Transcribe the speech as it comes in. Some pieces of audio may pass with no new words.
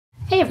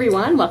Hey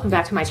everyone, welcome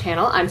back to my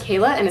channel. I'm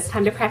Kayla and it's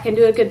time to crack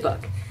into a good book.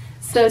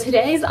 So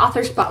today's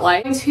author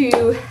spotlight, I'm going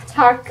to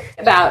talk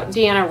about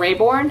Deanna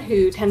Raybourn,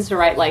 who tends to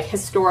write like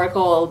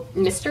historical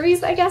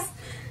mysteries, I guess.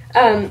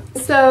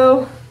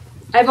 So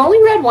I've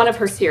only read one of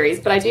her series,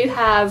 but I do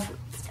have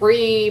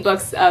 3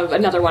 books of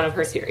another one of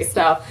her series.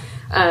 So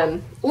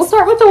we'll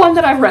start with the one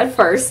that I've read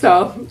first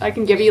so I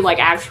can give you like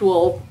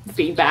actual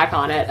feedback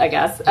on it, I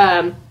guess.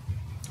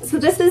 So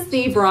this is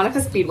the Veronica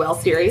Speedwell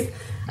series.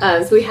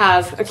 So we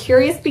have A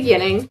Curious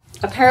Beginning,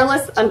 A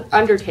Perilous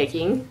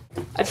Undertaking,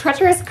 A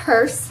Treacherous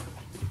Curse,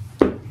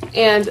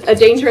 and A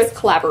Dangerous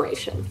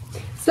Collaboration.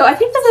 So I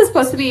think this is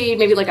supposed to be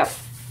maybe like a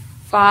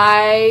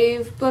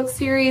 5-book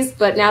series,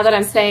 but now that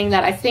I'm saying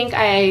that, I think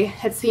I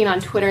had seen on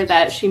Twitter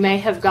that she may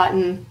have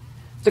gotten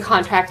the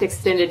contract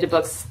extended to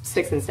books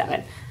 6 and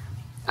 7.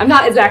 I'm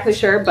not exactly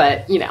sure,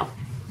 but you know,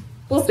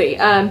 we'll see.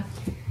 But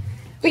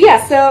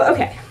yeah, so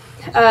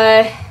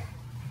okay.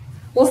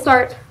 We'll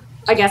start,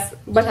 I guess,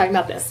 by talking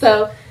about this.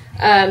 So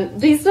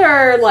these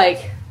are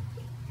like,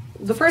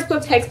 the first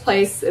book takes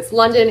place, it's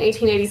London,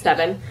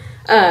 1887.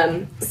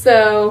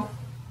 So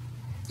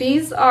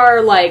these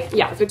are like,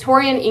 yeah,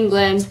 Victorian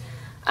England.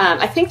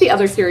 I think the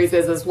other series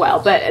is as well,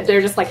 but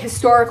they're just like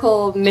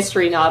historical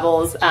mystery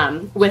novels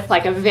with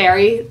like a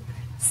very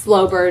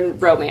slow burn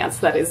romance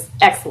that is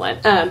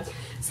excellent.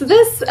 So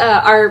this,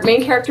 our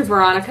main character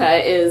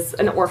Veronica is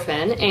an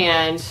orphan,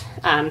 and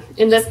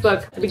in this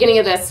book, at the beginning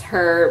of this,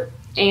 her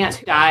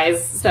aunt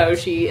dies, so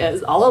she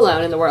is all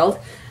alone in the world,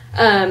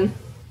 and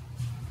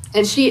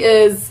she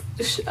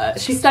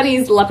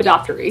studies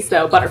lepidoptery,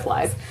 so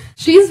butterflies.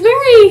 She's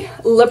very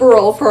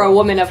liberal for a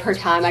woman of her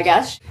time, I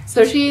guess.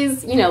 So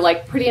she's, you know,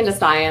 like pretty into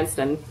science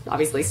and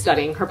obviously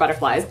studying her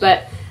butterflies,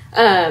 but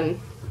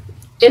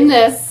in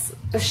this,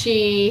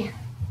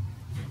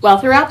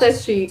 throughout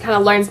this, she kind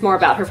of learns more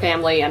about her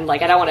family, and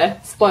like, I don't want to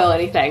spoil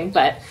anything,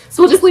 but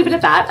so we'll just leave it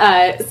at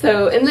that.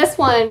 So in this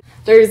one,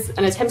 there's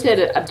an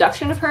attempted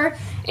abduction of her,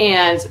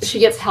 and she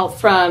gets help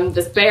from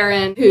this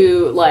baron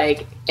who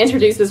like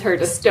introduces her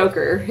to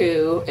Stoker,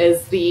 who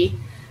is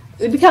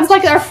it becomes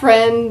like our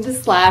friend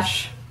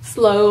slash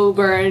slow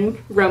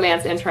burn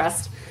romance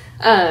interest.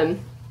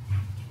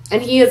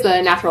 And he is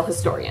a natural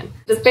historian.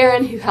 This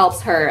baron who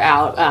helps her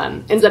out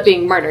ends up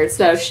being murdered,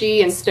 so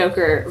she and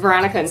Stoker,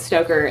 Veronica and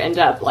Stoker, end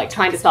up like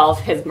trying to solve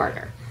his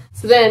murder.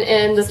 So then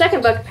in the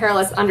second book,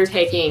 Perilous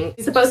Undertaking,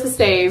 he's supposed to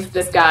save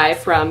this guy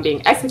from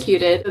being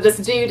executed. This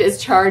dude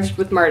is charged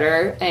with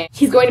murder, and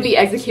he's going to be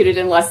executed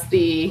unless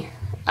the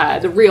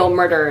real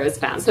murderer is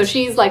found. So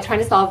she's like trying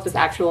to solve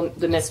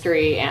the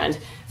mystery and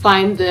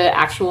find the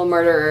actual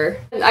murderer.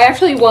 I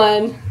actually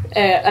won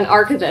an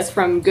arc of this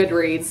from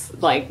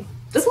Goodreads, like,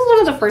 this was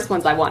one of the first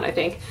ones I won, I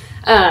think.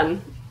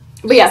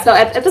 But yeah, so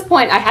at this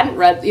point, I hadn't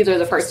read either of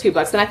the first 2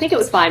 books, and I think it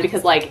was fine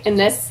because, like, in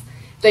this,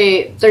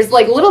 there's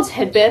like little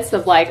tidbits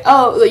of like,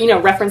 oh, you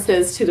know,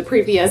 references to the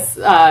previous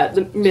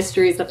the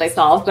mysteries that they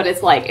solved, but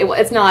it's like,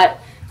 it's not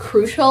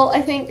crucial,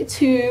 I think,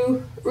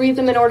 to read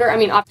them in order. I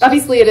mean,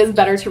 obviously it is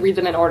better to read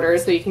them in order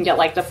so you can get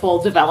like the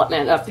full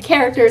development of the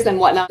characters and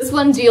whatnot. This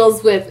one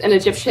deals with an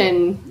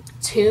Egyptian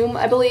tomb,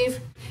 I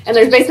believe. And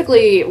there's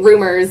basically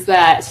rumors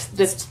that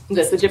this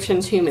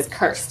Egyptian tomb is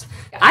cursed.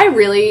 I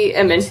really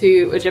am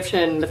into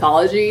Egyptian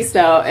mythology,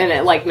 and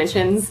it like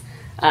mentions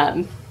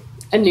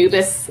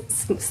Anubis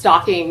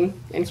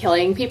stalking and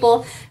killing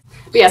people.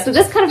 But yeah, so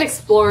this kind of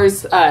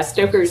explores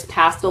Stoker's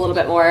past a little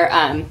bit more.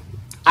 I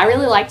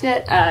really liked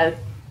it.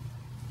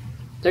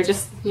 They're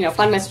just, you know,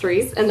 fun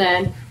mysteries. And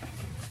then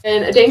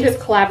in A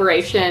Dangerous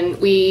Collaboration,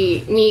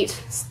 we meet,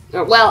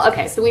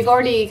 so we've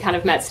already kind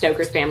of met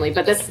Stoker's family,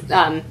 but this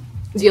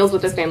deals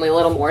with this family a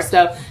little more.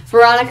 So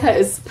Veronica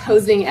is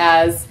posing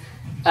as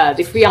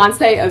the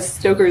fiance of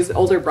Stoker's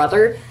older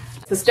brother.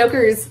 So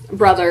Stoker's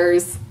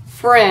brother's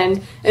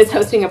friend is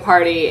hosting a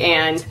party,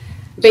 and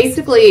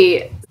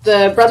basically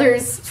the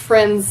brother's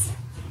friend's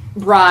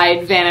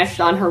bride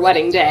vanished on her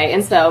wedding day,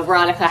 and so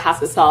Veronica has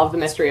to solve the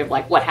mystery of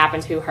like what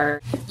happened to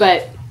her.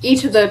 But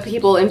each of the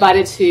people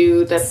invited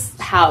to this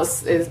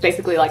house is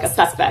basically like a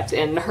suspect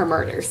in her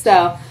murder.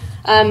 So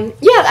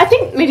yeah, I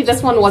think maybe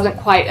this one wasn't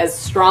quite as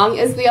strong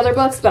as the other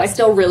books, but I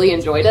still really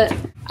enjoyed it.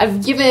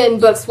 I've given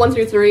books 1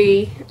 through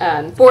 3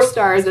 4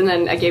 stars, and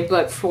then I gave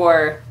book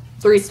 4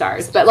 3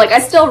 stars, but like I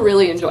still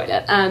really enjoyed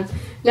it.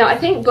 Now I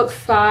think book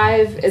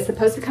 5 is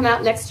supposed to come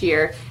out next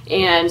year,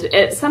 and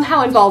it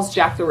somehow involves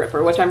Jack the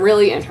Ripper, which I'm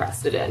really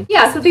interested in.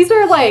 Yeah, so these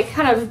are like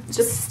kind of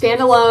just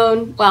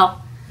standalone.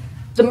 Well,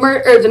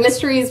 the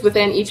mysteries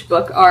within each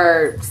book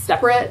are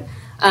separate,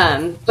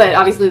 but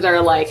obviously there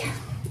are like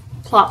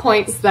plot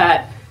points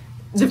that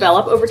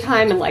develop over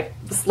time and like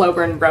the slow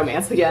burn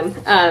romance again.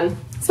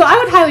 So I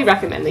would highly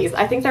recommend these.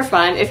 I think they're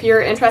fun. If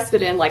you're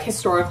interested in like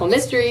historical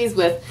mysteries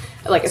with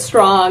like a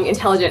strong,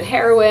 intelligent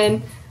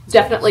heroine,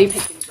 definitely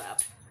pick these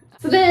up.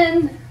 So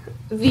then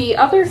the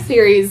other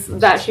series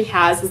that she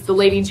has is the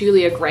Lady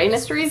Julia Gray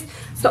mysteries.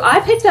 So I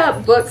picked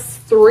up books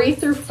 3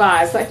 through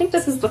 5. So I think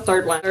this is the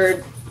 3rd one,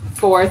 3rd,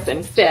 4th,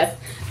 and 5th.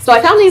 So I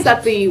found these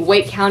at the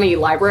Wake County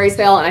Library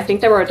sale, and I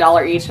think they were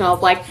 $1 each, and I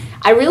was like,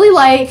 I really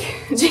like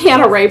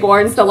Deanna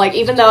Raybourn, so like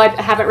even though I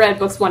haven't read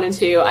books 1 and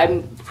 2,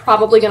 I'm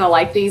probably gonna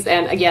like these,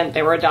 and again,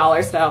 they were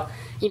 $1, so.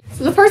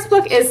 So the first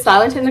book is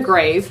Silent in the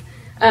Grave.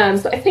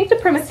 So I think the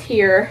premise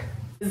here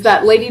is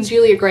that Lady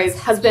Julia Gray's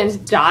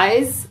husband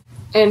dies,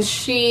 and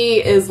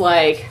she is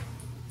like,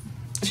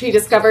 she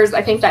discovers,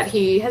 I think, that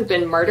he has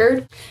been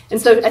murdered.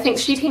 And so I think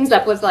she teams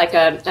up with like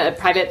a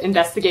private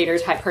investigator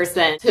type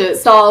person to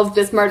solve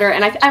this murder.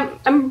 And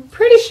I'm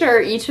pretty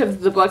sure each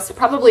of the books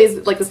probably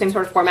is like the same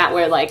sort of format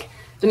where like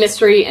the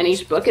mystery in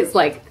each book is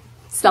like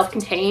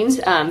self-contained,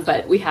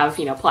 but we have,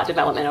 you know, plot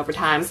development over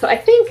time. So I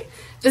think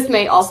this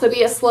may also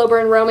be a slow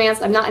burn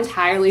romance. I'm not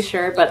entirely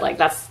sure, but like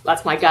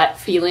that's my gut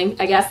feeling,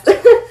 I guess.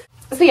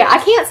 So yeah, I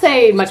can't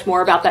say much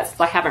more about that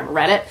since I haven't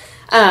read it.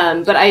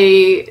 But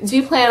I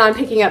do plan on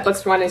picking up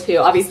books 1 and 2.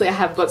 Obviously, I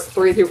have books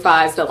 3 through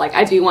 5, so like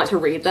I do want to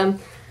read them.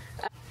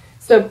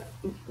 So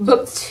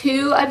book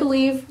 2, I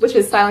believe, which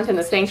is Silent in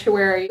the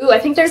Sanctuary. Ooh, I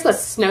think there's a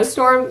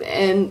snowstorm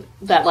and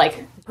that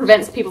like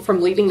prevents people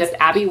from leaving this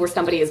abbey where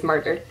somebody is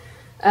murdered.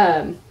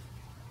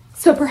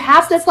 So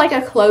perhaps it's like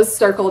a closed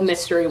circle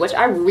mystery, which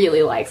I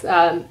really like.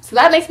 So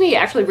that makes me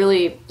actually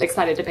really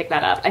excited to pick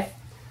that up.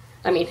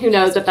 I mean, who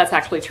knows if that's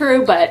actually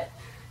true, but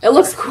it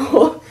looks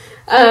cool.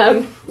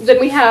 Then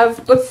we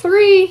have book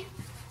 3,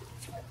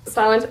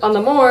 Silent on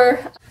the Moor.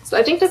 So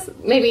I think this,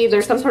 maybe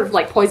there's some sort of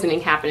like poisoning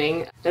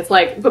happening. It's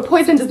like, but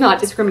poison does not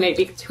discriminate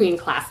between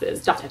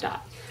classes, ...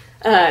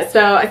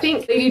 So I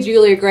think Lady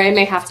Julia Gray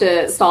may have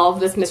to solve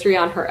this mystery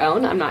on her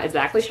own. I'm not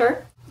exactly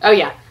sure. Oh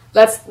yeah,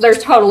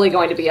 there's totally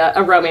going to be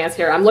a romance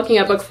here. I'm looking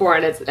at book 4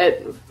 and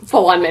it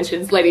full on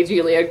mentions Lady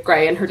Julia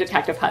Gray and her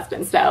detective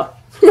husband. So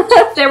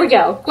there we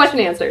go, question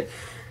answered.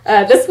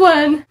 This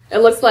one, it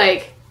looks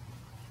like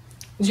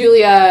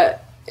Julia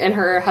and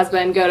her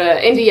husband go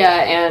to India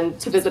and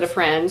to visit a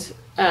friend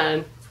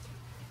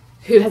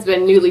who has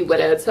been newly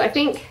widowed. So I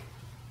think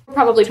we're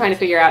probably trying to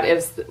figure out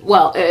is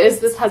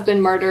this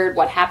husband murdered?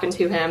 What happened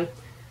to him?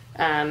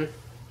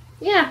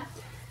 Yeah.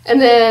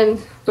 And then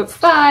book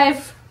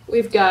 5,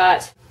 we've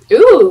got,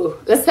 ooh,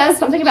 this says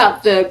something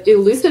about the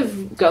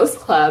elusive ghost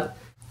club.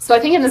 So I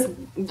think in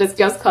this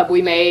ghost club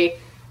we've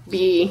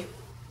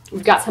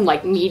got some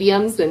like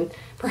mediums and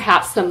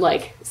perhaps some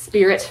like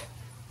spirit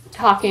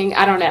talking,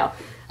 I don't know.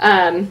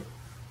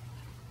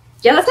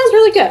 Yeah, that sounds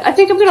really good. I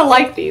think I'm gonna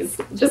like these.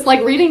 Just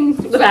like reading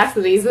the backs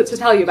of these to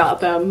tell you about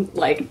them,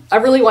 like I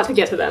really want to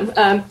get to them.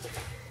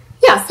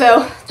 Yeah,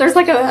 so there's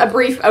like a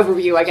brief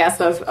overview, I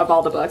guess, of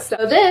all the books. So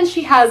then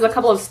she has a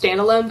couple of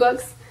standalone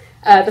books.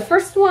 The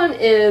first one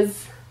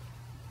is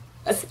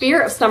A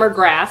Spear of Summer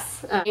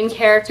Grass. Main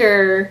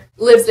character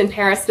lives in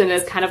Paris and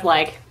is kind of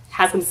like,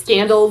 has some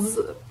scandals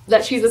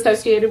that she's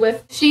associated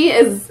with. She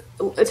is,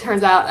 it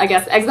turns out, I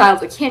guess, exiled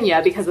to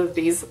Kenya because of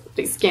these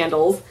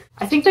scandals.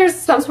 I think there's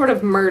some sort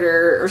of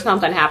murder or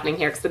something happening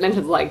here because it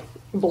mentions like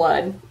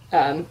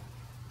bloodshed,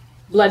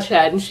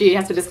 and she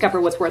has to discover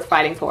what's worth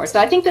fighting for. So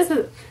I think this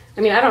is,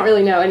 I mean, I don't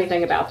really know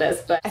anything about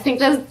this, but I think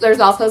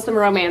there's also some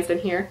romance in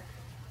here.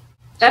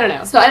 I don't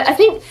know. So I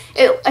think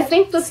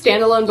the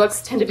standalone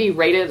books tend to be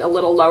rated a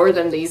little lower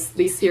than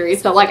these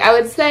series. So like I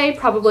would say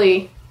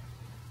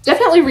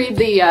definitely read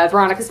the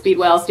Veronica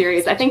Speedwell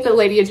series. I think the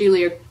Lady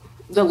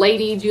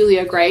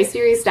Julia Gray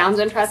series sounds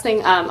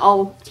interesting.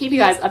 I'll keep you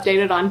guys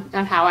updated on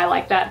how I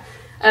like that.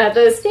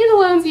 The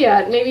standalones,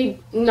 yeah, maybe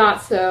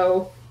not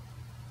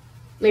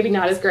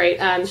as great.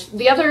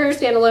 The other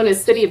standalone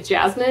is City of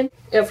Jasmine.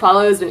 It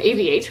follows an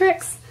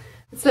aviatrix.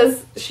 It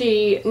says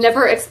she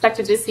never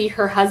expected to see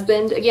her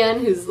husband again,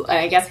 who's,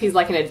 I guess he's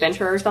like an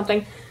adventurer or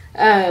something.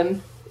 I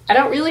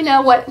don't really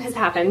know what has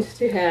happened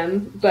to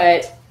him,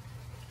 but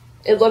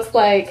it looks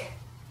like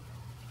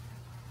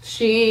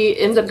she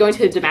ends up going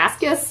to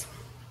Damascus.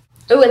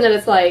 Oh, and then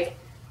it's like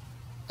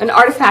an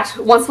artifact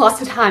once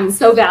lost to time,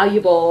 so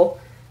valuable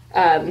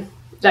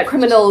that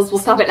criminals will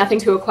stop at nothing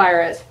to acquire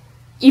it,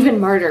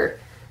 even murder.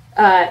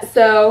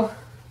 So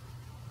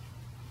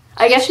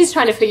I guess she's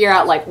trying to figure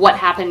out like what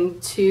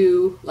happened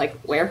to like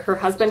where her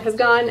husband has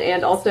gone,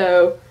 and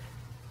also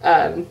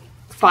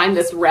find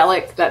this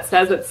relic that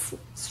says it's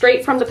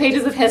straight from the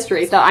pages of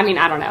history. So I mean,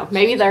 I don't know,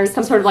 maybe there's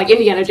some sort of like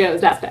Indiana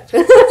Jones aspect.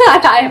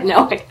 I have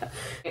no idea.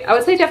 I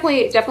would say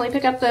definitely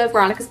pick up the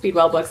Veronica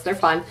Speedwell books. They're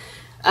fun.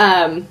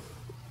 And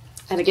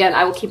again,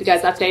 I will keep you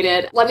guys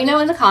updated. Let me know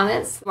in the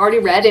comments if you've already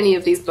read any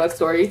of these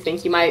books or you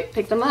think you might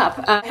pick them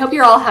up. I hope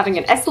you're all having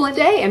an excellent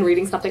day and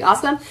reading something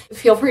awesome.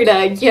 Feel free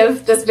to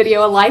give this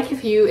video a like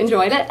if you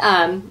enjoyed it.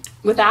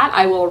 With that,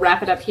 I will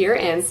wrap it up here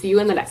and see you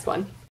in the next one.